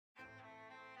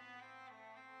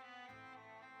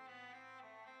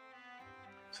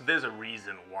So there's a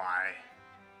reason why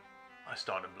I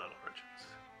started Blood Origins.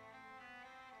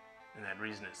 And that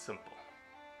reason is simple.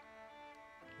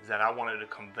 Is that I wanted to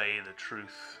convey the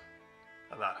truth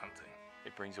about hunting.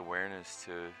 It brings awareness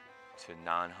to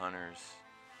non-hunters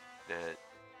that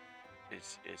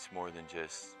it's more than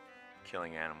just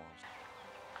killing animals.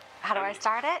 How do I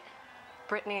start it?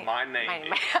 Brittany. My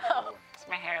name is... Does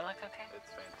my hair look okay? It's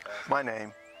fantastic. My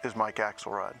name is Mike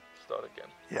Axelrod. Start again.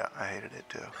 Yeah, I hated it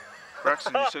too.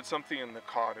 Braxton, you said something in the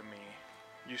car to me.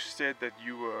 You said that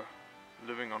you were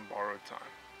living on borrowed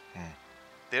time.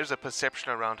 There's a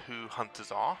perception around who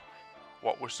hunters are,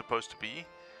 what we're supposed to be,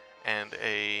 and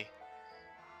a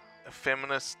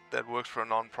feminist that works for a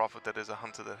non-profit that is a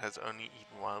hunter that has only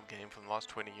eaten wild game for the last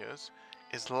 20 years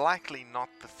is likely not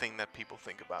the thing that people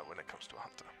think about when it comes to a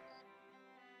hunter.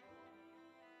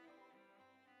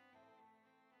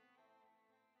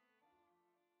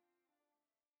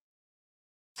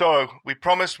 So, we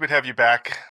promised we'd have you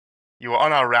back. You were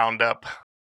on our roundup.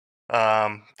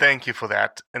 Thank you for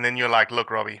that. And then you're like,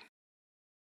 look, Robbie,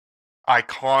 I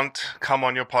can't come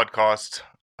on your podcast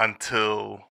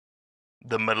until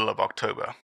the middle of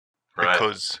October. Right.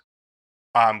 Because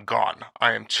I'm gone.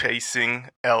 I am chasing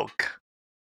elk.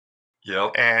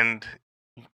 Yep. And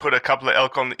put a couple of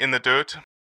elk in the dirt.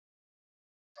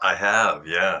 I have,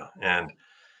 yeah. And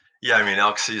yeah, I mean,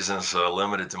 elk season's a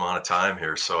limited amount of time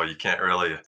here, so you can't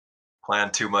really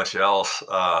plan too much else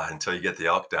until you get the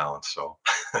elk down. So,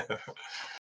 I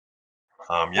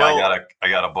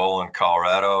got a bull in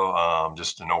Colorado,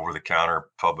 just an over-the-counter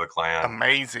public land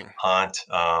Amazing. hunt.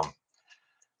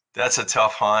 That's a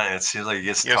tough hunt. It seems like it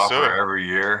gets Yes, tougher sir. every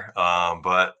year. And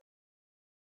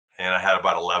I had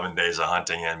about 11 days of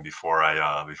hunting in before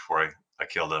I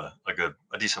killed a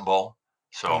decent bull.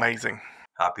 So Amazing.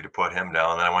 happy to put him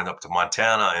down. Then I went up to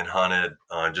Montana and hunted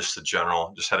just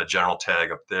had a general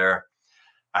tag up there.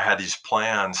 I had these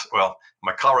plans. Well,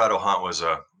 my Colorado hunt was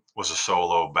a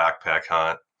solo backpack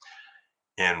hunt.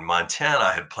 In Montana,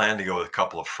 I had planned to go with a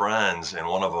couple of friends, and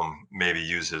one of them maybe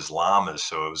use his llamas.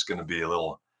 So it was going to be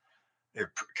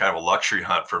kind of a luxury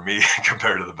hunt for me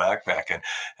compared to the backpack and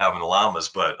having the llamas.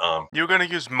 But You're going to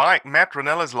use Matt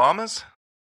Ranella's llamas?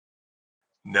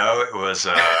 no, it was.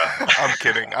 I'm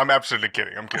kidding. I'm absolutely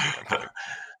kidding. I'm kidding. But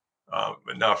no,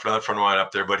 another friend of mine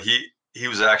up there, but he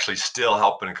was actually still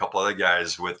helping a couple other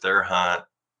guys with their hunt,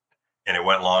 and it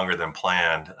went longer than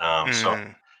planned.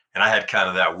 And I had kind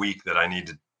of that week that I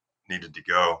needed to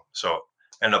go, so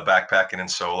ended up backpacking in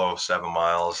solo 7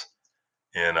 miles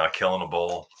and killing a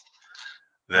bull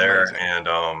there.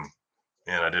 Amazing.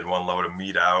 And I did one load of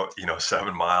meat out,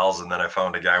 7 miles, and then I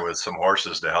found a guy with some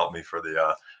horses to help me for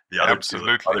the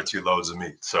other two loads of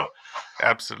meat. So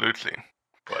Absolutely.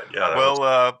 but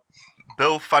yeah,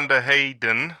 Bill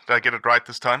Vanderheyden, did I get it right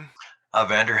this time?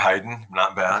 Vanderheyden,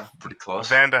 not bad, pretty close.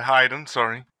 Vanderheyden,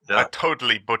 sorry. Yeah. I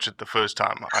totally butchered the first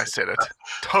time I said it.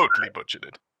 Totally butchered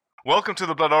it. Welcome to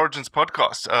the Blood Origins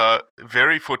podcast.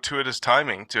 Very fortuitous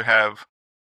timing to have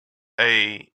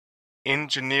a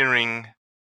engineering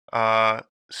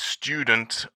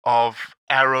student of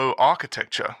arrow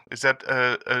architecture. Is that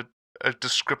a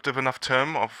descriptive enough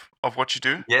term of what you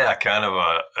do? Yeah, kind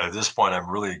of at this point, I'm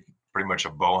really pretty much a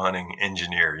bow hunting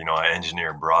engineer. I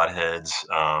engineer broadheads,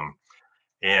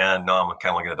 and now I'm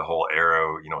kind of looking at the whole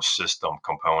arrow, system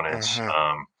components,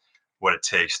 what it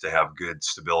takes to have good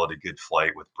stability, good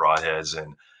flight with broadheads,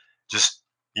 and just,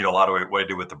 a lot of what I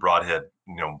do with the broadhead,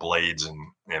 blades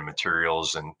and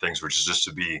materials and things, which is just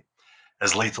to be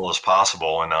as lethal as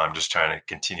possible. And now I'm just trying to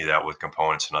continue that with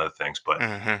components and other things. But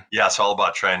yeah, it's all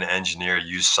about trying to engineer,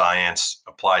 use science,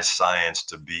 apply science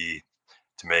to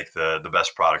make the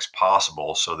best products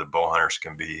possible so that bow hunters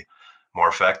can be more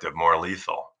effective, more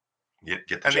lethal. Get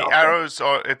the And job the done. arrows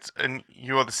and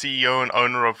you are the CEO and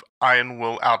owner of Iron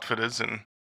Will Outfitters, and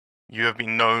you have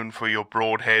been known for your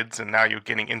broadheads, and now you're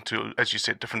getting into, as you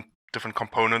said, different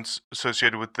components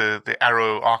associated with the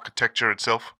arrow architecture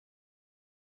itself.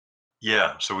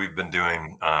 Yeah, so we've been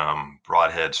doing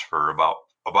broadheads for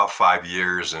about 5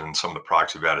 years, and some of the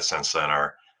products we've added since then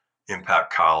are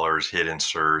impact collars, hit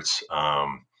inserts.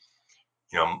 I've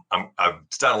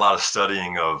done a lot of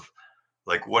studying of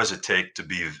like what does it take to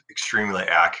be extremely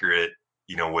accurate,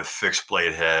 with fixed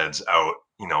blade heads out,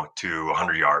 to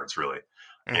 100 yards really.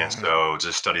 And so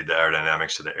just studied the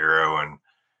aerodynamics of the arrow and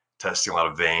testing a lot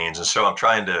of vanes. And so I'm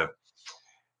trying to,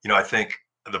 I think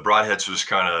the broadheads was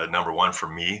kind of number one for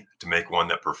me to make one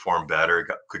that performed better,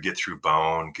 could get through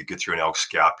bone, could get through an elk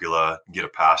scapula, get a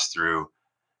pass through,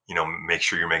 make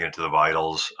sure you're making it to the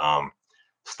vitals,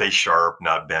 stay sharp,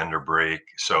 not bend or break.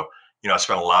 So, I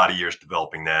spent a lot of years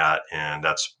developing that, and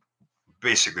that's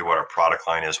basically what our product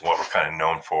line is, what we're kind of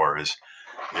known for is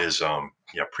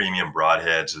premium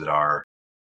broadheads that are,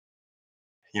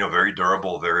 very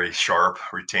durable, very sharp,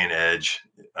 retain edge,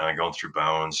 going through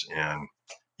bones. And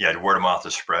yeah, word of mouth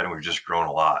has spread, and we've just grown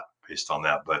a lot based on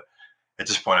that. But at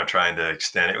this point, I'm trying to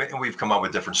extend it. And we've come up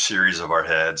with different series of our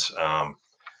heads.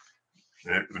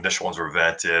 The initial ones were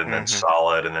vented, and then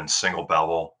solid, and then single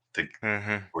bevel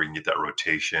where you can get that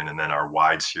rotation. And then our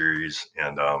wide series,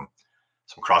 and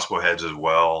some crossbow heads as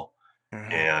well.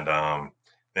 And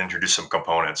introduce some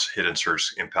components, hit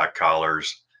inserts, impact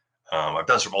collars. I've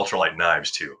done some ultralight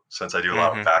knives too. Since I do a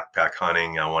lot of backpack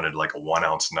hunting, I wanted like a 1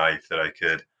 ounce knife that I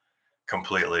could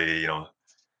completely,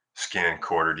 skin,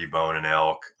 quarter, debone an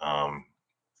elk,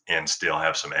 and still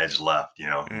have some edge left,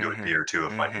 do a deer too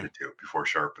if I needed to before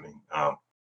sharpening.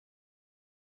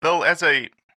 Bill, as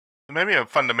maybe a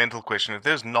fundamental question, if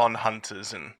there's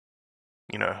non-hunters and,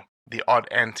 the odd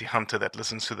anti-hunter that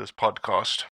listens to this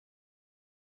podcast,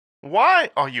 why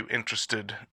are you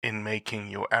interested in making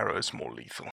your arrows more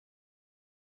lethal?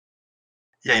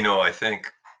 Yeah, I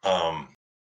think bow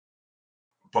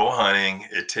hunting,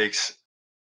 it takes,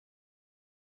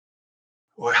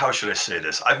 well, how should I say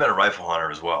this? I've been a rifle hunter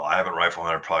as well. I haven't rifle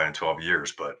hunted probably in 12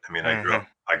 years, but I mean, I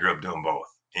grew up doing both.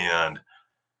 And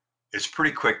it's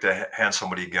pretty quick to hand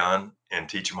somebody a gun and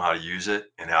teach them how to use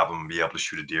it and have them be able to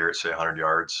shoot a deer at say 100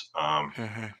 yards.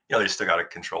 They still got to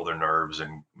control their nerves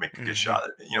and make a good shot.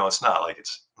 It's not like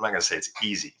I'm not going to say it's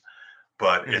easy,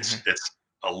 but it's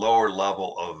a lower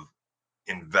level of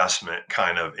investment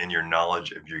kind of in your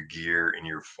knowledge of your gear and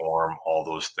your form, all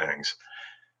those things.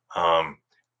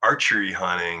 Archery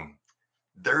hunting,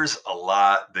 there's a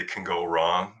lot that can go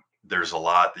wrong. There's a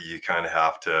lot that you kind of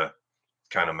have to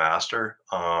kind of master.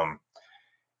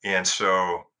 And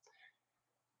so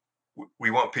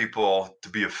we want people to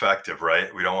be effective,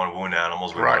 right? We don't want to wound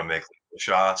animals. We want to make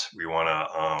shots. We want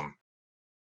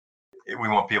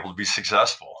people to be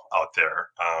successful out there.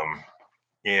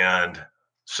 And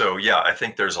so, yeah, I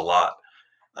think there's a lot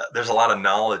of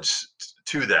knowledge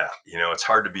to that. It's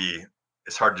hard to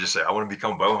just say, I want to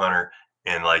become a bow hunter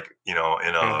and in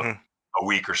a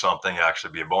week or something,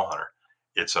 actually be a bow hunter.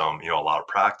 It's, a lot of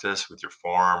practice with your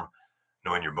form,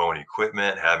 knowing your bow and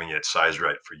equipment, having it sized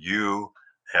right for you,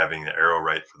 having the arrow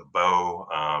right for the bow,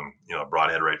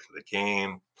 broadhead right for the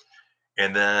game.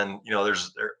 And then,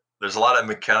 there's a lot of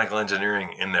mechanical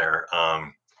engineering in there,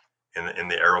 in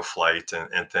the arrow flight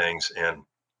and things. And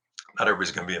not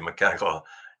everybody's going to be a mechanical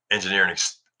engineer and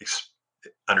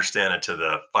understand it to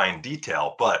the fine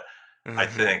detail. But I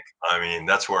think,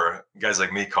 that's where guys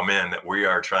like me come in, that we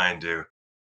are trying to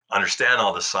understand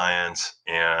all the science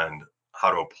and how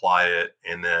to apply it,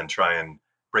 and then try and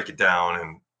break it down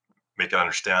and make it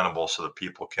understandable so that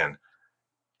people can,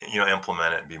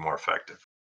 implement it and be more effective.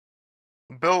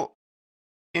 Bill,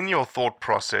 in your thought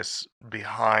process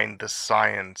behind the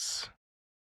science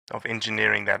of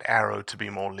engineering that arrow to be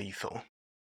more lethal,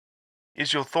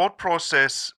 is your thought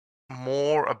process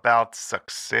more about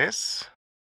success?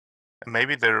 And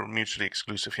maybe they're mutually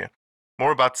exclusive here.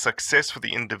 More about success for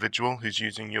the individual who's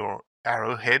using your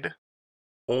arrowhead,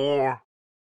 or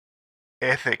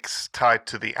ethics tied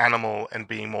to the animal and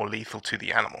being more lethal to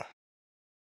the animal?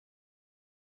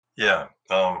 Yeah.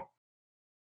 I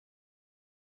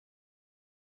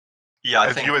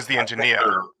think you as the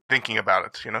engineer thinking about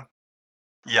it,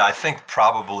 Yeah, I think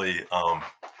probably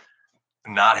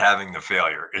not having the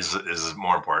failure is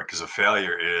more important, because a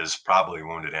failure is probably a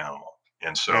wounded animal.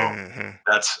 And so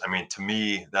that's, to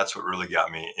me, that's what really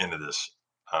got me into this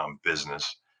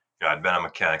business. I'd been a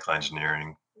mechanical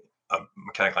engineer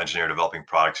developing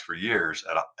products for years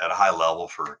at a high level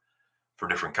for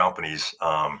different companies.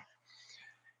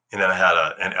 And then I had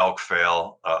an elk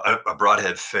fail, a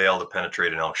broadhead fail to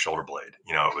penetrate an elk shoulder blade.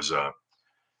 It was a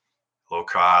low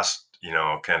cost,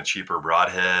 kind of cheaper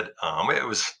broadhead. It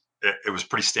was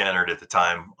pretty standard at the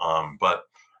time, but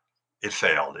it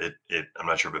failed. I'm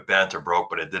not sure if it bent or broke,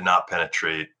 but it did not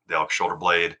penetrate the elk shoulder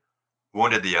blade.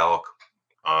 Wounded the elk.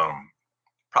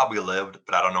 Probably lived,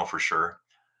 but I don't know for sure.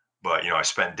 But I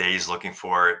spent days looking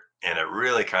for it, and it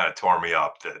really kind of tore me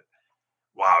up. That,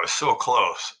 wow, it was so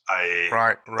close.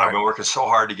 I've been working so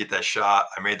hard to get that shot.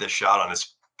 I made that shot on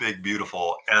this big,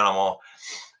 beautiful animal,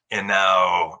 and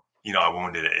now I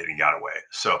wounded it and it got away.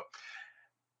 So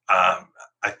I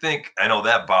know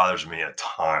that bothers me a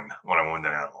ton when I wound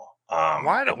an animal.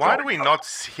 Why do we not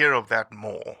hear of that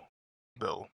more,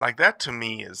 Bill? Like, that to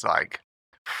me is like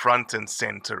front and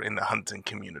center in the hunting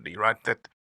community, right? That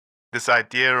this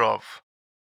idea of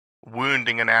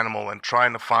wounding an animal and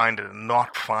trying to find it and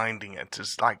not finding it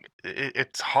is like,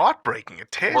 it's heartbreaking.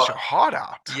 It tears your heart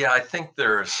out. Yeah, I think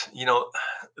there's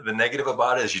the negative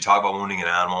about it is you talk about wounding an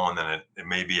animal, and then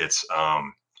maybe it's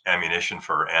ammunition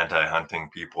for anti-hunting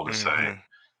people to say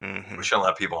we shouldn't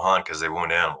let people hunt because they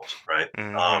wound animals, right?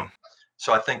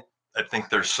 So I think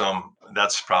there's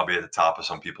that's probably at the top of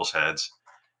some people's heads.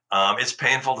 It's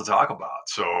painful to talk about.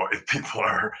 So if people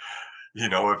are,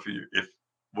 if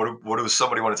what does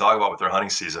somebody want to talk about with their hunting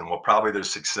season? Well, probably their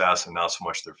success and not so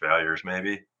much their failures,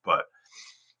 maybe. But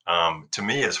to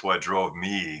me, it's what drove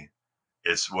me.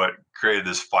 It's what created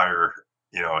this fire,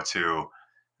 to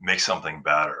make something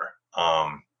better.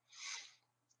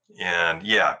 And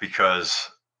yeah, because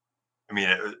I mean,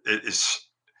 it's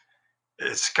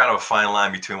kind of a fine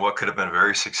line between what could have been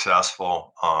very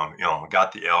successful,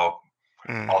 got the elk,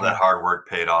 all that hard work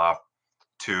paid off,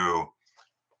 to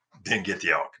didn't get the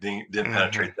elk, didn't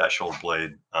penetrate that shoulder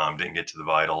blade, didn't get to the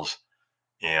vitals,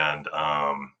 and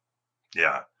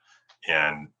yeah,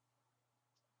 and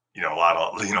a lot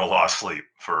of lost sleep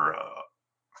for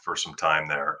some time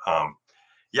there.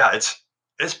 Yeah, it's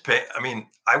I mean,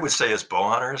 I would say as bow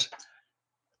hunters,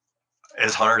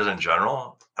 as hunters in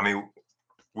general, I mean,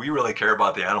 we really care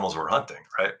about the animals we're hunting,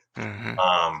 right?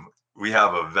 We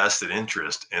have a vested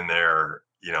interest in their,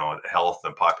 health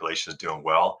and population is doing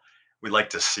well. We like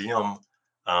to see them.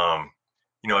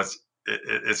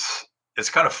 It's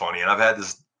kind of funny, and I've had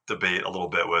this debate a little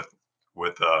bit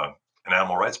with an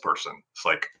animal rights person. It's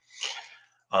like,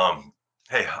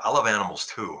 hey, I love animals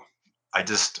too. I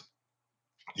just,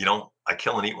 I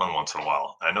kill and eat one once in a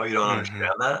while. I know you don't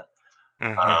understand that,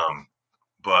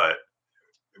 but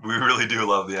we really do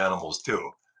love the animals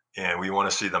too, and we want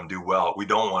to see them do well. We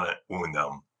don't want to wound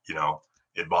them.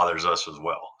 It bothers us as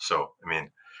well. So, I mean,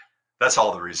 that's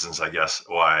all the reasons, I guess,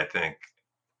 why I think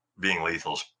being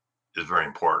lethal is very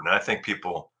important. And I think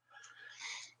people,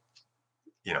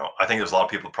 I think there's a lot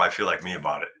of people who probably feel like me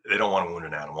about it. They don't want to wound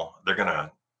an animal. They're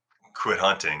gonna quit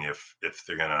hunting if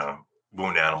they're gonna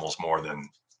wound animals more than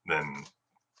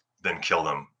kill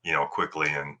them, quickly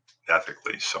and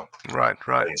ethically. So, Right.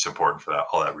 I think it's important for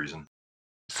all that reason.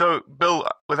 So, Bill,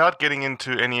 without getting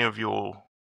into any of your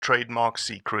trademark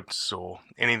secrets or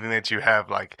anything that you have,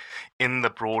 like in the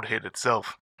broadhead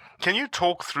itself, can you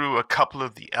talk through a couple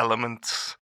of the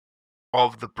elements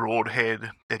of the broadhead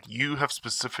that you have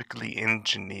specifically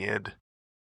engineered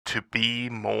to be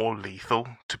more lethal,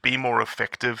 to be more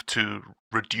effective, to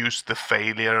reduce the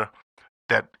failure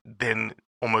that then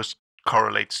almost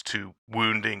correlates to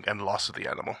wounding and loss of the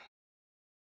animal?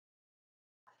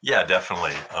 Yeah,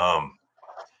 definitely.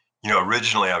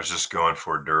 Originally I was just going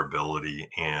for durability,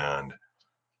 and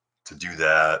to do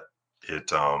that,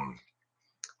 it,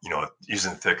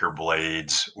 using thicker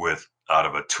blades out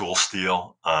of a tool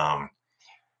steel. Does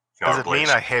Our it mean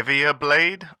blades, a heavier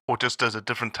blade, or just does a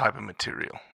different type of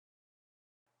material?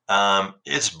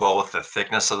 it's both the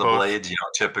thickness of the Both. blades.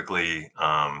 Typically,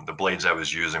 the blades I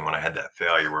was using when I had that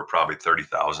failure were probably 30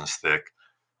 thousandths thick,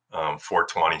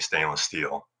 420 stainless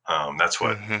steel. That's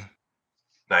what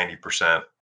 90%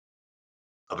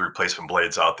 of the replacement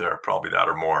blades out there are probably that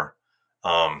or more.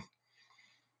 Probably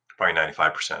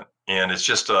 95%. And it's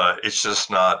just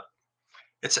not,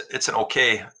 it's an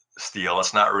okay steel.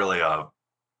 It's not really a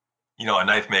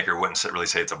knife maker wouldn't really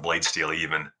say it's a blade steel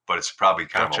even, but it's probably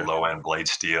kind of Gotcha. a low end blade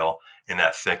steel. And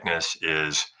that thickness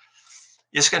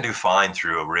it's going to do fine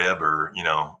through a rib or,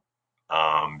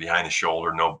 behind the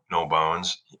shoulder, no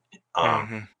bones.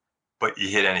 But you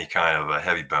hit any kind of a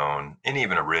heavy bone and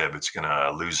even a rib, it's going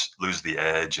to lose the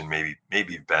edge and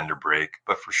maybe bend or break.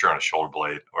 But for sure on a shoulder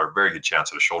blade, or a very good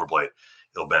chance at a shoulder blade,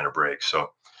 it'll bend or break.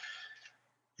 So,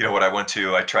 what I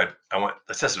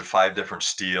tested 5 different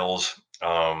steels.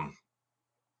 I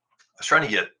was trying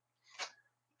to get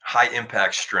high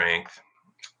impact strength,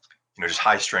 just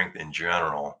high strength in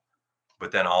general,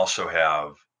 but then also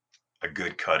have a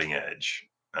good cutting edge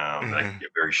that I can get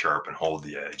very sharp and hold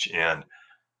the edge. And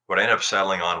what I ended up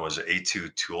settling on was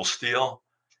A2 tool steel.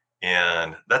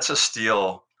 And that's a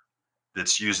steel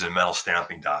that's used in metal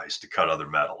stamping dies to cut other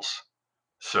metals.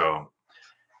 So,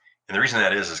 and the reason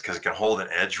that is because it can hold an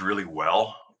edge really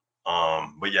well,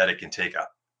 but yet it can take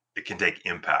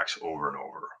impacts over and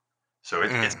over. So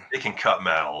it can cut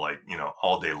metal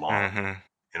all day long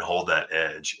and hold that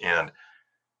edge. And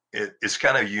it's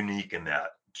kind of unique in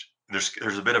that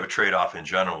there's a bit of a trade-off in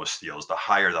general with steels. The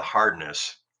higher the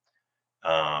hardness,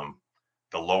 the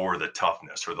lower the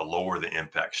toughness, or the lower the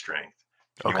impact strength.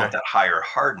 You want that higher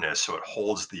hardness so it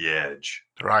holds the edge.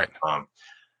 Right.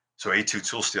 So A2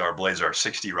 tool steel, our blades are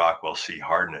 60 Rockwell C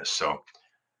hardness. So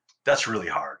that's really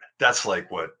hard. That's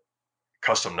like what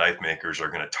custom knife makers are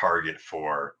going to target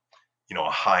for, a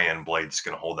high-end blade that's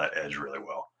going to hold that edge really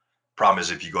well. Problem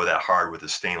is, if you go that hard with a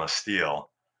stainless steel,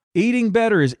 Eating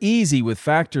better is easy with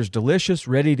Factor's delicious,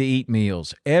 ready-to-eat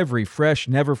meals. Every fresh,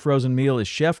 never-frozen meal is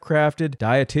chef-crafted,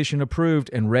 dietitian-approved,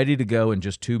 and ready to go in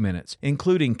just 2 minutes,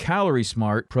 including Calorie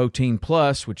Smart, Protein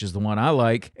Plus, which is the one I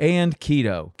like, and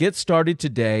Keto. Get started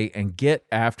today and get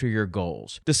after your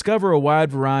goals. Discover a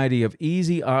wide variety of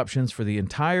easy options for the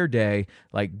entire day,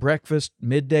 like breakfast,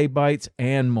 midday bites,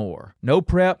 and more. No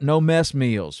prep, no mess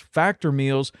meals. Factor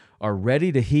meals are ready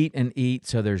to heat and eat,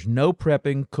 so there's no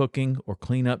prepping, cooking, or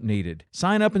cleanup needed.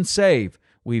 Sign up and save.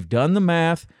 We've done the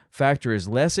math. Factor is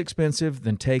less expensive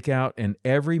than takeout, and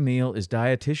every meal is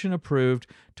dietitian approved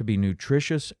to be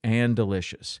nutritious and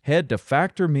delicious. Head to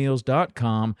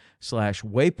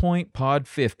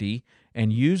factormeals.com/waypointpod50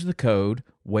 and use the code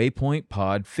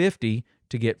waypointpod50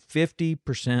 to get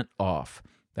 50% off.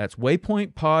 That's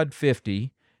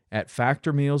waypointpod50 at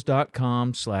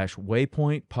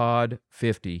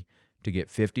factormeals.com/waypointpod50 to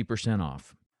get 50%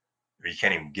 off. You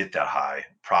can't even get that high,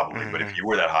 probably, but if you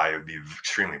were that high, it would be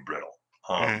extremely brittle.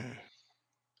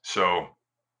 So,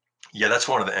 yeah, that's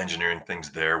one of the engineering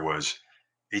things there was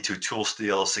A2 tool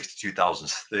steel, 62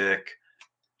 thousandths thick.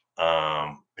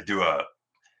 I do a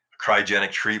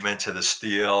cryogenic treatment to the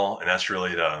steel, and that's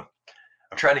really I'm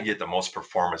trying to get the most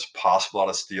performance possible out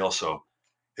of steel. So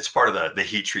it's part of the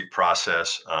heat treat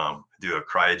process. Do a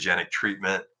cryogenic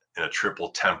treatment and a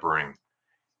triple tempering,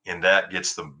 and that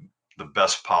gets the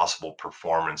best possible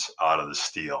performance out of the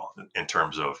steel in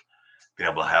terms of being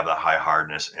able to have that high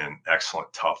hardness and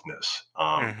excellent toughness.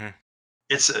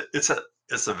 It's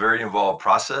a very involved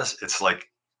process. It's like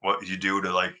what you do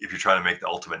to, like, if you're trying to make the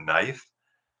ultimate knife.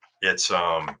 It's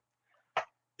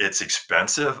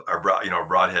expensive. Our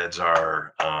broadheads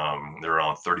are they're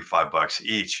around $35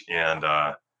 each, and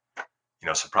so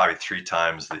probably 3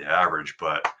 times the average,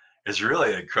 but it's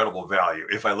really incredible value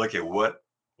if I look at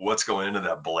what's going into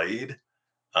that blade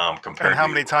compared and how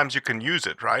to many times you can use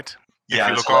it, right? Yeah, if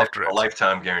you it's look after a it.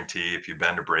 lifetime guarantee. If you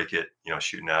bend or break it,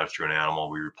 shooting at it through an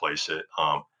animal, we replace it.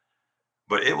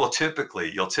 But you'll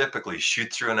typically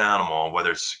shoot through an animal, whether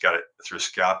it's got it through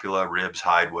scapula, ribs,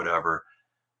 hide, whatever,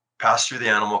 pass through the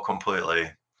animal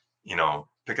completely,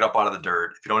 pick it up out of the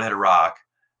dirt. If you don't hit a rock,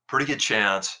 pretty good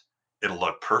chance it'll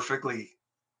look perfectly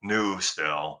new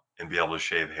still and be able to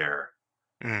shave hair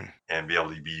and be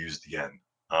able to be used again.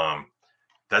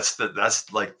 That's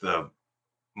like the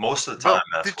most of the time.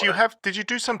 Did you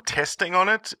do some testing on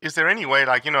it? Is there any way,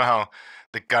 like, how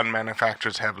the gun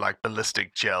manufacturers have like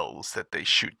ballistic gels that they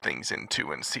shoot things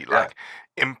into and see like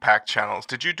impact channels?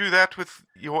 Did you do that with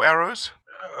your arrows?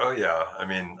 Oh yeah. I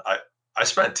mean, I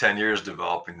spent 10 years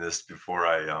developing this before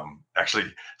I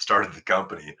actually started the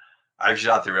company. I've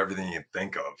shot through everything you can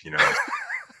think of,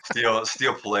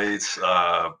 steel plates,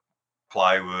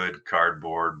 plywood,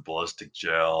 cardboard, ballistic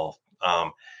gel.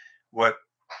 What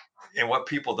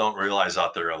people don't realize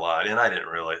out there a lot, and I didn't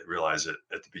really realize it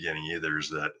at the beginning either, is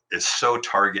that it's so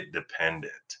target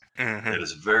dependent. It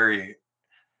is a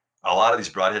lot of these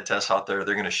broadhead tests out there,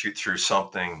 they're going to shoot through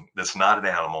something that's not an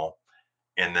animal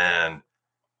and then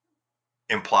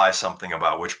imply something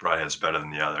about which broadhead is better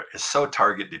than the other. It's so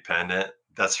target dependent.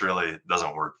 That's really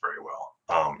doesn't work very well.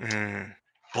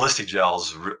 Ballistic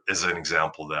gels is an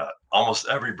example of that. Almost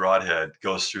every broadhead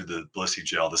goes through the ballistic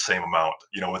gel the same amount,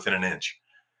 within an inch.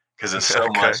 Because it's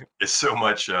so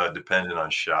much dependent on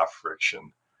shaft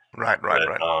friction. Right.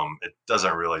 It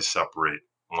doesn't really separate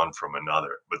one from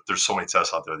another. But there's so many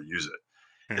tests out there that use it.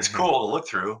 It's cool to look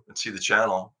through and see the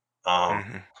channel,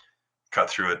 cut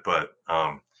through it. But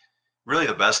really,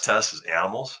 the best test is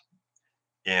animals.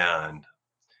 And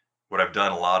what I've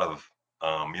done a lot of,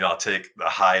 I'll take the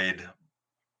hide,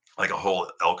 like a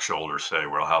whole elk shoulder, say,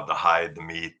 where I'll have the hide, the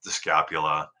meat, the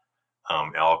scapula.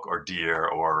 Elk or deer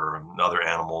or other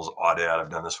animals, aoudad I've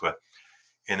done this with,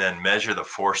 and then measure the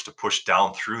force to push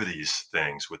down through these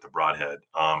things with the broadhead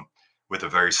with a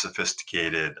very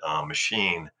sophisticated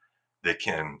machine that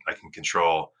I can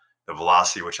control the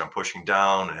velocity which I'm pushing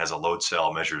down, and has a load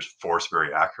cell, measures force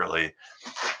very accurately,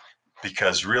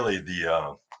 because really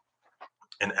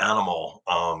an animal,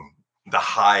 the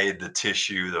hide, the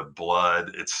tissue, the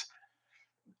blood, it's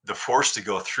the force to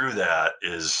go through that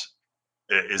is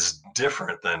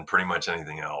different than pretty much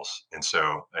anything else. And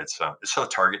so it's so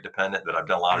target dependent that I've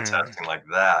done a lot of testing like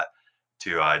that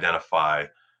to identify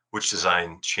which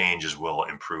design changes will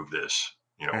improve this,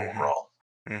 overall.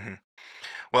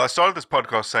 Well, I started this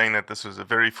podcast saying that this was a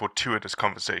very fortuitous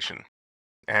conversation.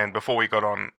 And before we got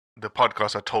on the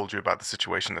podcast, I told you about the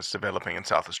situation that's developing in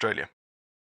South Australia.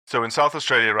 So in South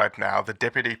Australia right now, the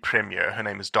Deputy Premier, her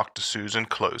name is Dr. Susan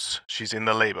Close. She's in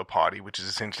the Labour Party, which is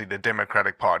essentially the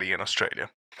Democratic Party in Australia.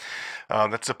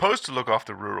 That's supposed to look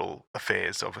after rural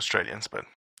affairs of Australians, but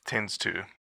tends to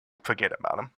forget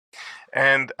about them.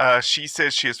 And she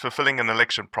says she is fulfilling an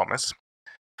election promise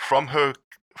from her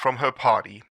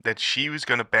party that she was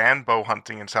going to ban bow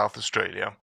hunting in South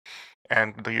Australia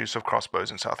and the use of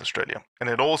crossbows in South Australia. And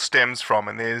it all stems from,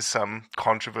 and there's some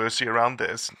controversy around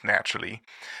this, naturally,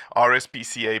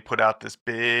 RSPCA put out this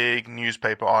big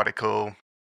newspaper article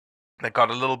that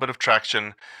got a little bit of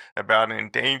traction about an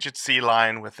endangered sea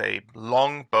lion with a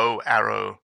long bow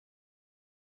arrow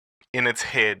in its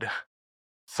head.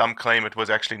 Some claim it was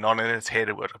actually not in its head,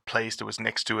 it was placed, it was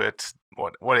next to it,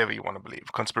 whatever you want to believe.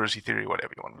 Conspiracy theory,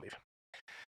 whatever you want to believe.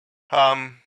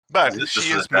 But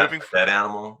she is moving... Dead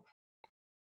animal?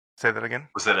 Say that again?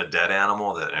 Was that a dead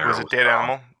animal? It was a dead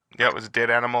animal. Yeah, it was a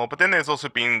dead animal. But then there's also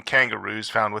been kangaroos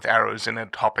found with arrows in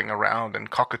it, hopping around,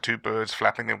 and cockatoo birds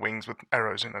flapping their wings with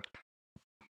arrows in it.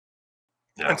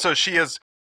 Yeah. And so she has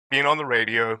been on the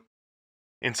radio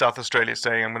in South Australia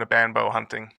saying, I'm going to ban bow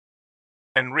hunting.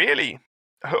 And really,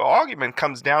 her argument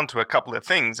comes down to a couple of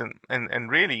things.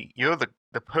 And really, you're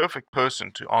the perfect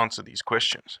person to answer these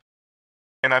questions.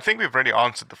 And I think we've already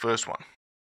answered the first one,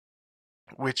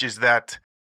 which is that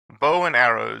bow and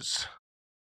arrows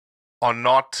are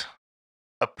not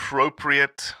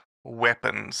appropriate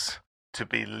weapons to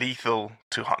be lethal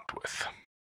to hunt with.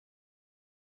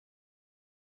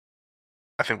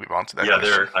 I think we've answered that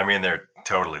question. They're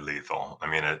totally lethal. I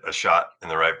mean, a shot in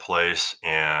the right place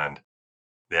and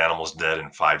the animal's dead in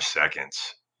 5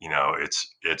 seconds. You know,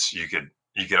 it's you could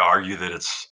argue that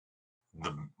it's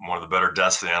one of the better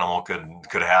deaths the animal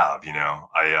could have. You know,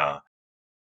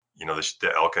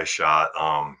 the elk I shot.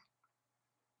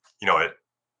 You know,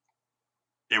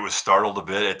 it was startled a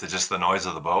bit at just the noise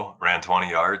of the bow. Ran 20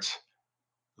 yards,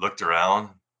 looked around,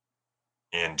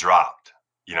 and dropped.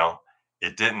 You know,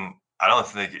 it didn't. I don't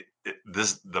think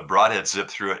the broadhead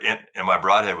zipped through it, and my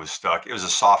broadhead was stuck. It was a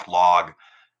soft log,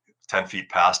 10 feet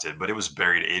past it, but it was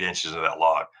buried 8 inches of that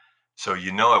log. So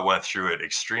it went through it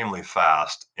extremely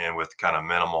fast and with kind of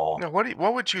minimal. Now,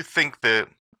 what would you think the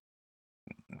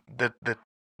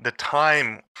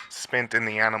time spent in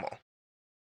the animal?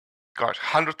 Gosh,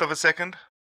 100th of a second?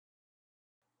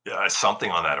 Yeah, something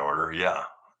on that order. Yeah.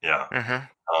 Mm-hmm.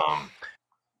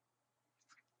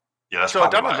 Yeah, that's so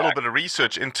I've done a little bit of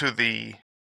research into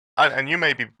and you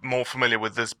may be more familiar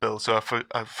with this, Bill, so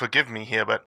forgive me here,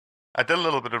 but I did a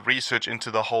little bit of research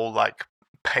into the whole, like,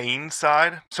 pain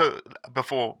side. So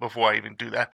before I even do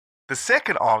that, the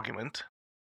second argument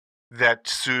that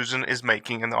Susan is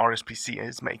making and the RSPCA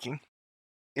is making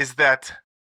is that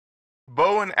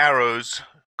bow and arrows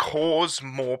cause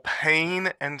more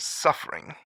pain and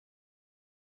suffering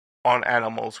on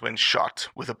animals when shot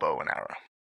with a bow and arrow.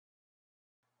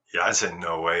 Yeah, I said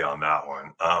no way on that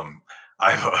one.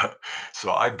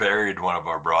 I buried one of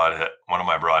my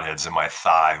broadheads in my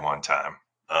thigh one time.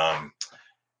 I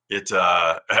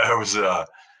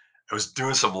was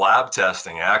doing some lab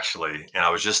testing actually, and I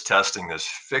was just testing this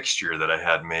fixture that I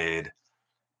had made.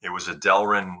 It was a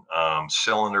Delrin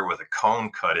cylinder with a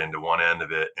cone cut into one end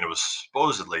of it, and it was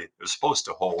supposed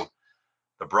to hold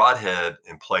the broadhead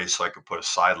in place so I could put a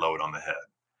side load on the head.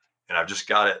 And I've just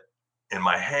got it in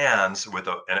my hands with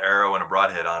an arrow and a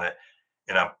broadhead on it,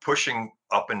 and I'm pushing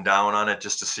up and down on it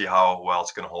just to see how well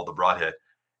it's going to hold the broadhead.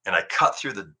 And I cut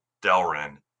through the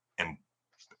Delrin, and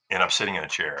I'm sitting in a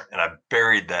chair, and I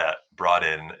buried that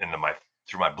broadhead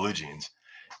through my blue jeans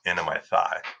into my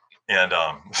thigh. And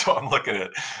so I'm looking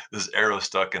at this arrow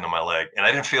stuck into my leg, and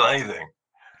I didn't feel anything.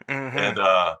 Mm-hmm. And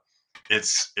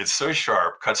it's so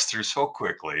sharp, cuts through so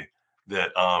quickly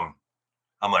that I'm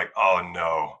like, oh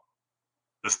no,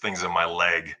 this thing's in my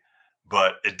leg.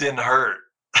 But it didn't hurt.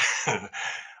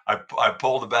 I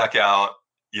pulled it back out,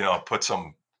 put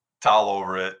some towel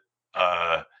over it,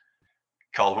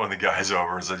 called one of the guys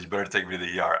over and said, you better take me to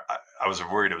the ER. I was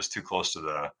worried it was too close to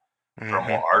the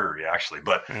femoral artery, actually,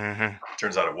 but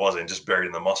turns out it wasn't, just buried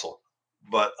in the muscle.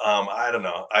 But I don't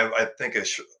know. I think a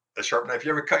sharp knife.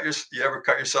 You ever cut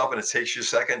yourself and it takes you a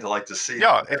second to see?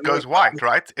 Yeah, it goes white,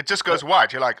 right? It just goes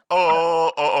white. You're like,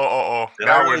 oh. Did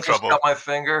now we're in trouble. Cut my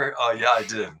finger? Oh yeah, I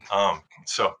did.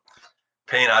 So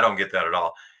pain, I don't get that at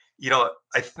all.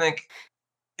 I think,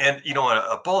 and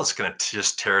a bullet's going to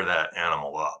just tear that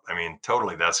animal up. I mean,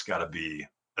 totally. It's got to be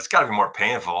more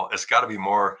painful. It's got to be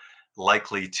more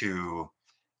likely to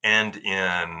end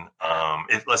in,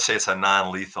 if let's say it's a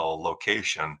non-lethal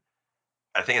location,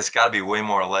 I think it's got to be way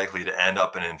more likely to end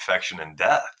up in infection and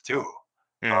death too.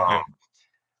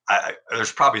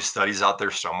 There's probably studies out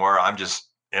there somewhere.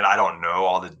 And I don't know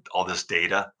all this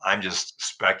data. I'm just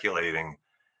speculating,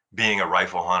 being a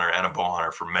rifle hunter and a bow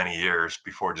hunter for many years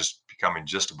before just becoming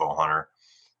just a bow hunter.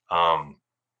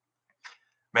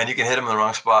 Man, you can hit them in the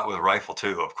wrong spot with a rifle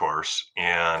too, of course.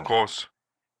 Of course.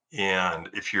 And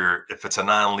if it's a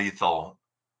non-lethal,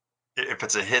 if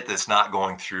it's a hit that's not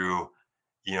going through,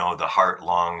 the heart,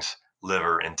 lungs,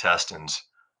 liver, intestines,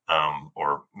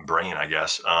 or brain, I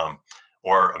guess,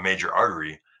 or a major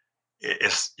artery,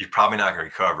 you're probably not going to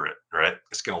recover it, right?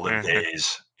 It's going to live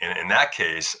days. And in that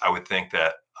case, I would think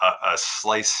that a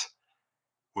slice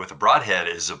with a broadhead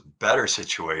is a better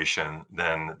situation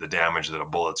than the damage that a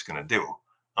bullet's going to do.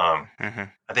 I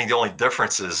think the only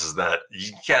difference is that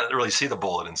you can't really see the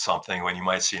bullet in something when you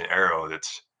might see an arrow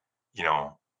that's,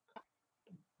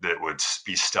 that would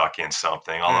be stuck in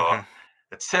something. Although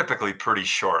it's typically pretty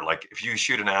short. Like if you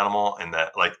shoot an animal and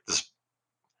that, like this,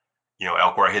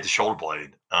 elk where I hit the shoulder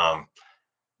blade,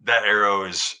 that arrow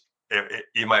is,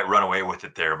 you might run away with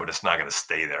it there, but it's not going to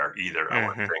stay there either. I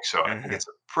wouldn't think so. I think it's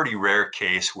a pretty rare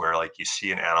case where like you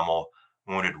see an animal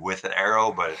wounded with an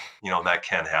arrow, but that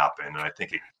can happen. And I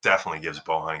think it definitely gives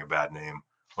bow hunting a bad name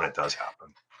when it does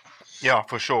happen. Yeah,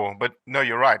 for sure. But no,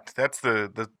 you're right. That's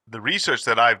the research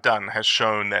that I've done has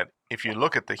shown that if you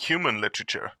look at the human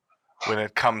literature, when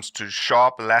it comes to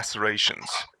sharp lacerations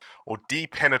or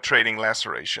deep penetrating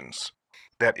lacerations,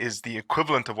 that is the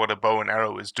equivalent of what a bow and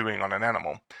arrow is doing on an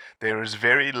animal. There is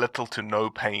very little to no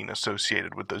pain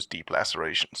associated with those deep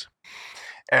lacerations.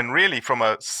 And really, from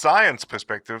a science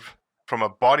perspective, from a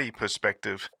body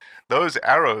perspective, those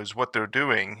arrows, what they're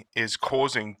doing is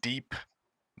causing deep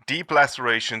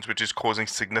lacerations, which is causing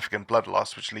significant blood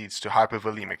loss, which leads to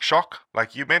hypovolemic shock,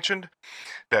 like you mentioned.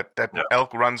 That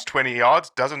elk runs 20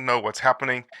 yards, doesn't know what's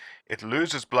happening. It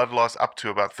loses blood loss up to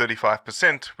about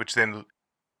 35%, which then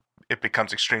it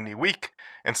becomes extremely weak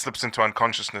and slips into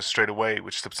unconsciousness straight away,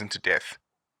 which slips into death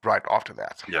right after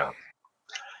that. Yeah.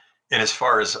 And as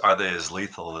far as are they as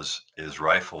lethal as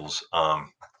rifles,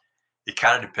 it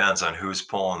kind of depends on who's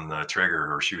pulling the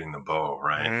trigger or shooting the bow,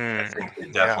 right? I think they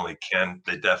definitely can.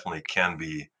 They definitely can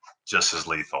be just as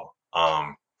lethal.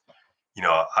 I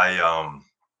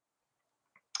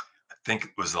think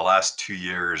it was the last 2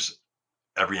 years,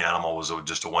 every animal was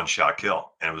just a one-shot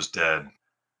kill, and it was dead,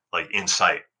 like in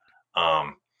sight.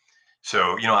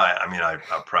 So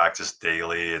I practice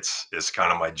daily. It's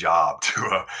kind of my job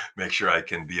to make sure I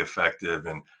can be effective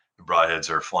and the broadheads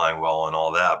are flying well and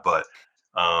all that. But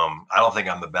I don't think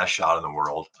I'm the best shot in the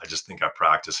world. I just think I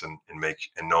practice and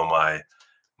know my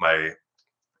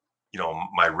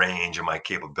my range and my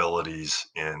capabilities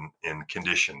in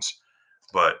conditions.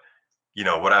 But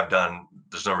what I've done,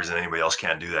 there's no reason anybody else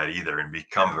can't do that either and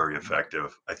become very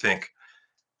effective. I think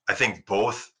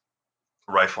both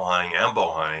rifle hunting and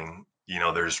bow hunting,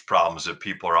 there's problems that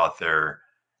people are out there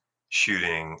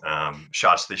shooting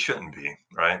shots they shouldn't be,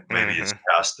 right? Maybe it's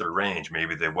past their range.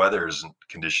 Maybe the weather's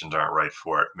conditions aren't right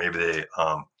for it. Maybe they,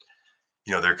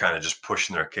 they're kind of just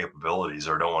pushing their capabilities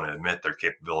or don't want to admit their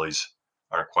capabilities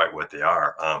aren't quite what they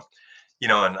are.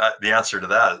 And the answer to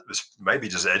that is maybe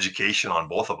just education on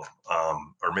both of them.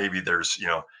 Or maybe there's,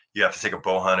 you have to take a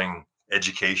bow hunting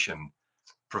education,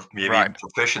 maybe even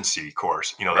proficiency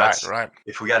course. That's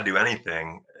if we got to do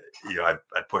anything, I'd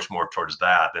push more towards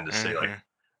that than to say like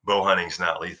bow hunting's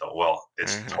not lethal. Well,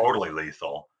 it's totally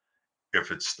lethal if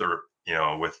it's the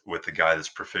with the guy that's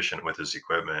proficient with his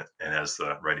equipment and has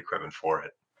the right equipment for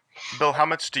it. Bill, how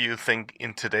much do you think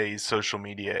in today's social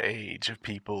media age of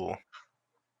people,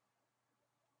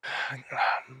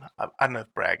 I don't know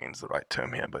if bragging is the right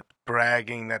term here, but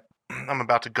bragging that I'm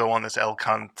about to go on this elk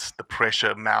hunt, the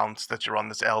pressure mounts that you're on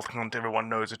this elk hunt, everyone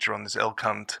knows that you're on this elk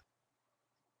hunt,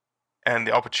 and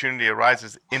the opportunity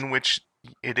arises in which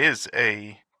it is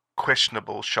a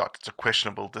questionable shot, it's a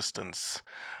questionable distance.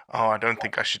 Oh, I don't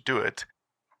think I should do it,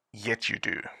 yet you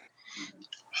do.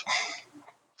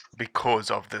 Because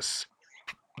of this,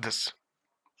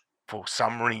 for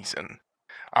some reason,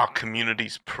 our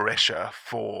community's pressure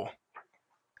for,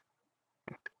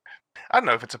 I don't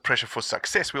know if it's a pressure for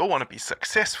success. We all want to be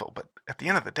successful, but at the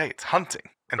end of the day, it's hunting,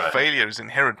 and failure is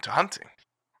inherent to hunting.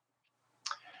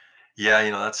 Yeah,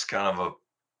 that's kind of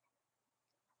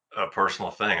a personal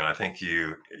thing, and I think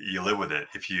you live with it.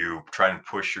 If you try and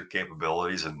push your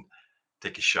capabilities and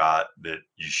take a shot that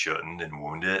you shouldn't and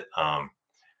wound it,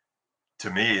 to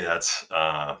me, that's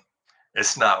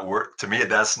it's not worth. To me,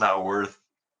 that's not worth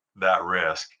that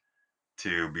risk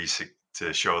to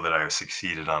show that I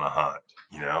succeeded on a hunt.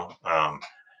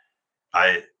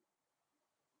 I've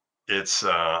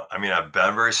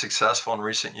been very successful in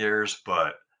recent years,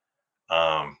 but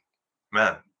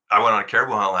man, I went on a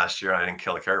caribou hunt last year and I didn't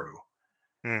kill a caribou.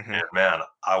 And man,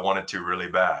 I wanted to really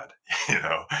bad,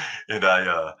 and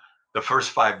the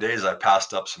first 5 days I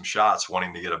passed up some shots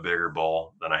wanting to get a bigger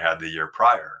bull than I had the year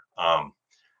prior.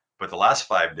 But the last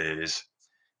 5 days,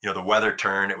 the weather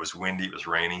turned. It was windy. It was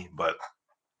rainy, but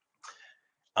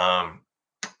and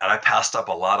I passed up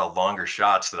a lot of longer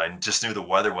shots that I just knew the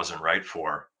weather wasn't right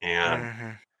for, and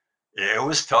Mm-hmm. it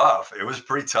was tough. It was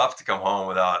pretty tough to come home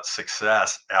without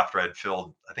success after I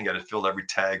think I'd filled every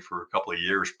tag for a couple of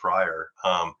years prior.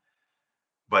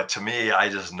 But to me, I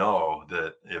just know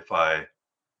that if I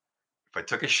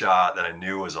took a shot that I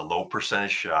knew was a low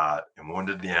percentage shot and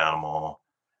wounded the animal,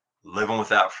 living with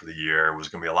that for the year was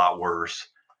going to be a lot worse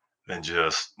than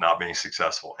just not being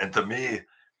successful. And to me,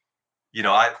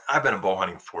 I've been in bow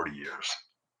hunting 40 years.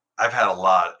 I've had a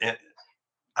lot.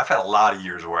 I've had a lot of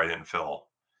years where I didn't fill.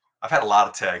 I've had a lot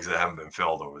of tags that haven't been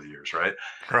filled over the years, right?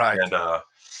 Right. And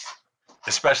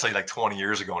especially like 20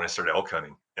 years ago when I started elk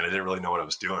hunting, and I didn't really know what I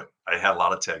was doing. I had a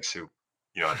lot of tags too,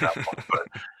 at that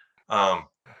point.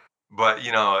 But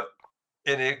and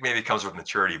it maybe comes with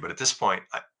maturity. But at this point,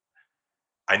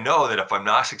 I know that if I'm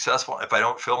not successful, if I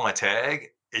don't fill my tag,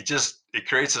 it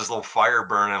creates this little fire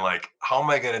burning. Like, how am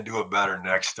I going to do it better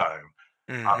next time?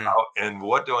 Mm-hmm. And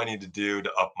what do I need to do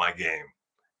to up my game?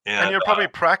 And you'll probably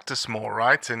practice more,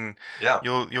 right? And yeah,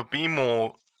 you'll be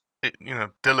more,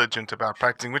 diligent about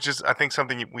practicing, which is, I think,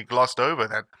 something we glossed over.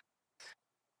 That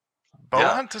bow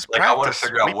hunters like I want to practice.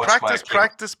 figure out We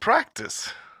what's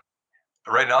practice.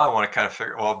 Right now, I want to kind of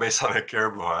figure. Well, based on the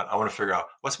caribou hunt, I want to figure out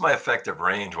what's my effective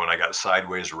range when I got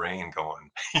sideways rain going.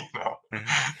 Oh,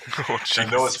 I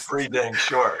know it's Jesus. pretty dang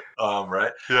short,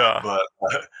 right? Yeah. But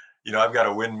I've got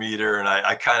a wind meter, and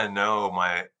I kind of know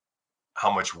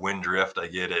how much wind drift I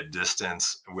get at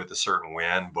distance with a certain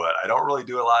wind, but I don't really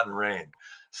do a lot in rain.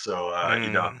 So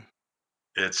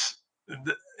it's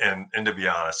and to be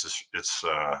honest, it's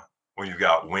when you've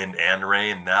got wind and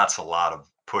rain, that's a lot of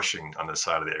pushing on the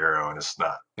side of the arrow, and it's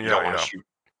not. You don't want to shoot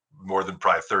more than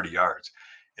probably 30 yards.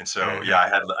 And so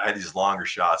I had these longer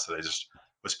shots that I just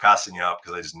was passing up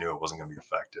because I just knew it wasn't going to be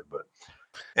effective. But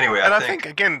anyway, and I think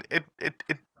again,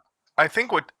 I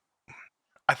think a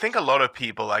lot of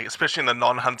people, like especially in the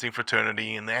non-hunting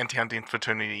fraternity and the anti-hunting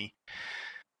fraternity,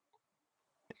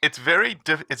 it's very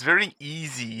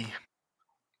easy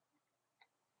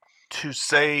to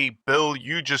say, Bill,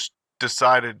 you just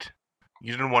decided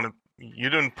you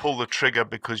didn't pull the trigger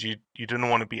because you didn't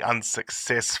want to be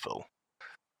unsuccessful.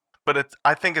 But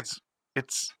I think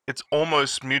it's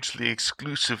almost mutually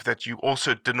exclusive that you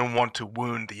also didn't want to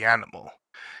wound the animal.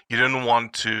 You didn't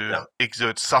want to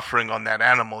exert suffering on that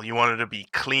animal. You wanted to be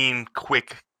clean,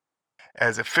 quick,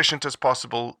 as efficient as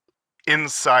possible,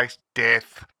 insight,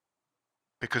 death,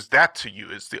 because that to you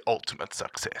is the ultimate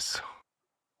success.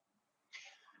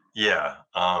 Yeah.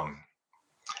 To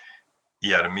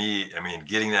me, I mean,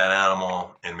 getting that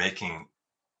animal and making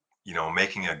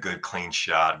a good clean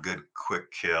shot, good quick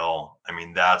kill. I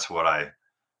mean, that's what I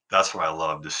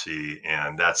love to see.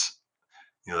 And that's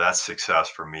success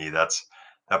for me. That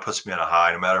puts me on a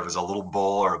high, no matter if it's a little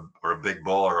bull or a big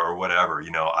bull or whatever.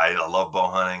 I love bow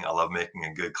hunting. I love making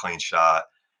a good clean shot,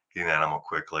 getting that animal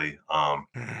quickly.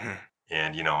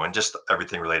 And and just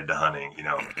everything related to hunting,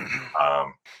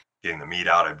 getting the meat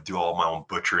out. I do all my own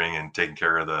butchering and taking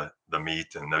care of the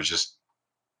meat. And I was just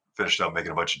finished up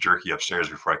making a bunch of jerky upstairs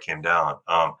before I came down.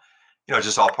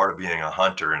 Just all part of being a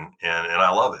hunter, and I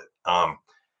love it.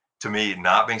 To me,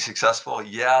 not being successful,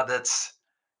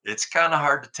 it's kind of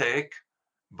hard to take,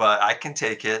 but I can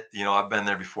take it. I've been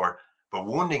there before. But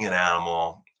wounding an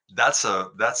animal,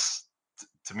 to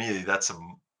me, that's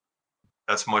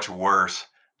much worse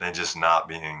than just not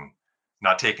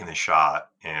taking the shot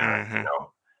and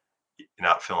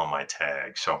not filling my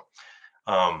tag. So,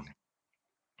 and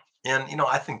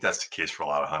I think that's the case for a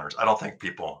lot of hunters. I don't think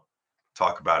people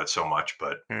talk about it so much,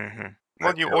 but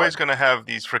well, you're always going to have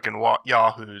these freaking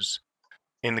yahoos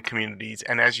in the communities,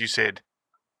 and as you said,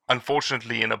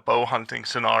 unfortunately, in a bow hunting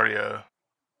scenario,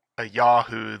 a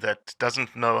yahoo that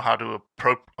doesn't know how to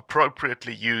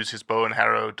appropriately use his bow and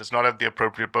arrow, does not have the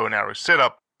appropriate bow and arrow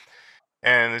setup,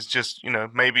 and is just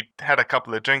maybe had a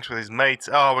couple of drinks with his mates.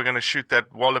 Oh, we're going to shoot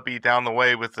that wallaby down the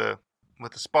way with the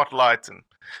spotlight, and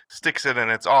sticks it in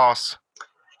its arse.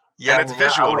 Yeah, and it's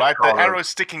visual, right? The arrow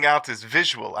sticking out is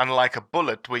visual, unlike a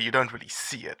bullet where you don't really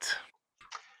see it.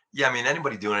 Yeah, I mean,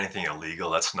 anybody doing anything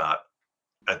illegal, that's not,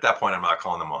 at that point, I'm not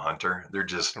calling them a hunter. They're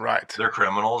just, they're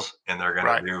criminals, and they're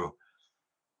going to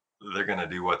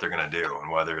do what they're going to do.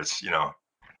 And whether it's,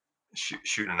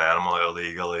 shooting an animal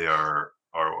illegally or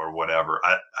whatever,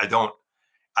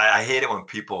 I hate it when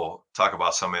people talk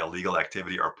about some illegal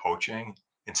activity or poaching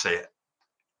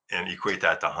and equate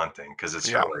that to hunting, because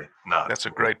it's really not. That's a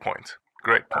great point.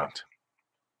 Great point.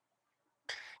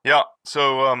 Yeah.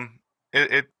 So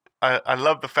I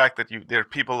love the fact that there are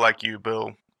people like you,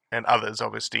 Bill, and others,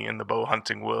 obviously, in the bow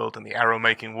hunting world and the arrow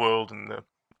making world and the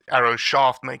arrow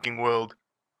shaft making world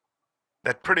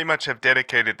that pretty much have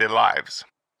dedicated their lives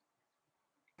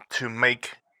to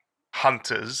make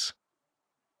hunters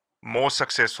more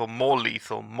successful, more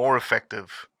lethal, more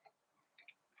effective,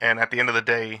 and at the end of the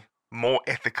day, more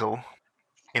ethical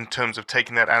in terms of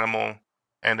taking that animal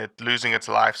and it losing its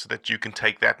life so that you can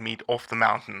take that meat off the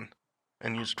mountain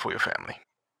and use it for your family.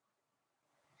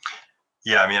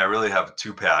 Yeah, I mean, I really have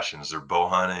two passions. They're bow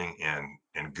hunting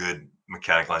and good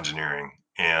mechanical engineering.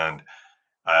 And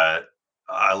I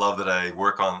love that I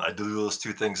do those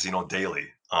two things, daily.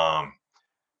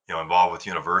 Involved with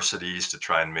universities to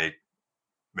try and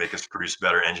make us produce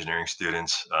better engineering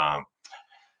students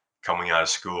coming out of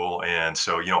school. And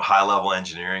so, high level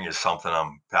engineering is something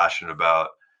I'm passionate about,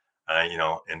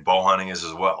 and bow hunting is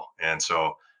as well. And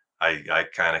so I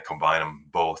kind of combine them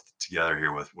both together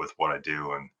here with what I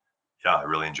do. And yeah, I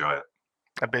really enjoy it.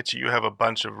 I bet you have a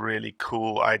bunch of really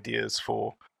cool ideas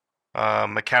for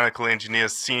mechanical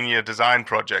engineers' senior design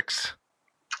projects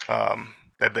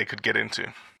that they could get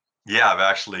into. Yeah, I've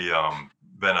actually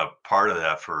been a part of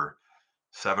that for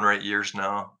 7 or 8 years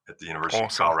now at the University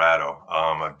Awesome. of Colorado.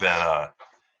 I've been an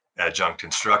adjunct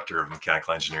instructor of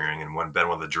mechanical engineering and been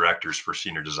one of the directors for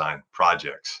senior design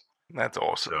projects. That's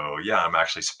awesome. So yeah, I'm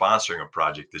actually sponsoring a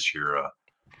project this year.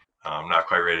 I'm not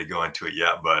quite ready to go into it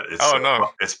yet, but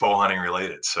it's bow hunting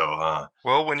related. So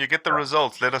well, when you get the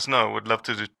results, let us know. We'd love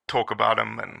to talk about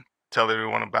them and tell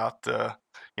everyone about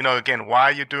again,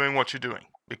 why you're doing what you're doing.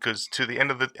 Because at the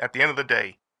end of the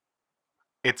day,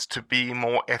 it's to be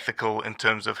more ethical in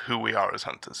terms of who we are as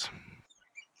hunters.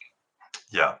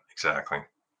 Yeah, exactly.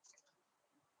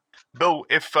 Bill,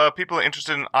 if people are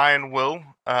interested in Iron Will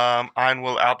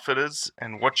Outfitters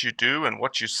and what you do and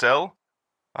what you sell,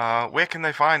 where can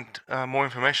they find more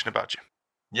information about you?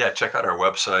 Yeah, check out our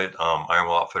website,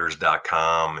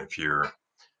 ironwilloutfitters.com. If you're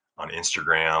on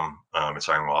Instagram, it's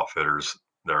Iron Will Outfitters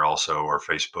there also, or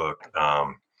Facebook.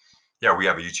 Yeah, we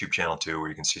have a YouTube channel too where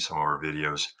you can see some of our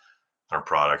videos, our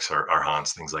products, our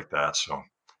hunts, things like that. So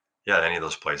yeah, any of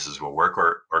those places will work,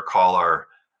 or call our,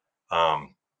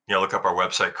 look up our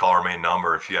website, call our main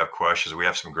number if you have questions. We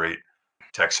have some great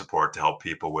tech support to help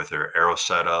people with their arrow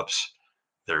setups,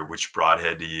 which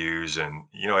broadhead to use, and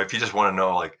if you just want to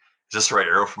know, like, is this the right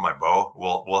arrow for my bow?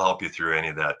 We'll help you through any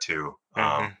of that too.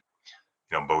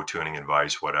 Bow tuning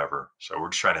advice, whatever. So we're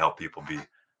just trying to help people be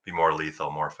more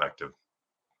lethal, more effective.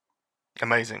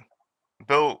 Amazing.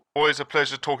 Bill, always a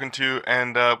pleasure talking to you,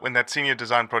 and when that senior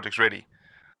design project's ready,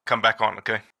 come back on,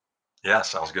 okay? Yeah,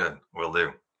 sounds good. Will do.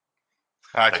 All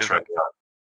right, Thanks, cheers. Ray.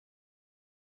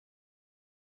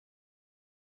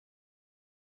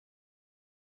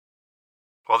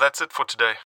 Well, that's it for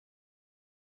today.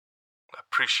 I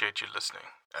appreciate you listening,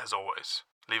 as always.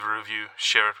 Leave a review,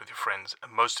 share it with your friends,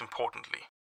 and most importantly,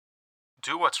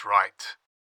 do what's right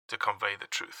to convey the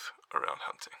truth around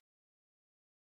hunting.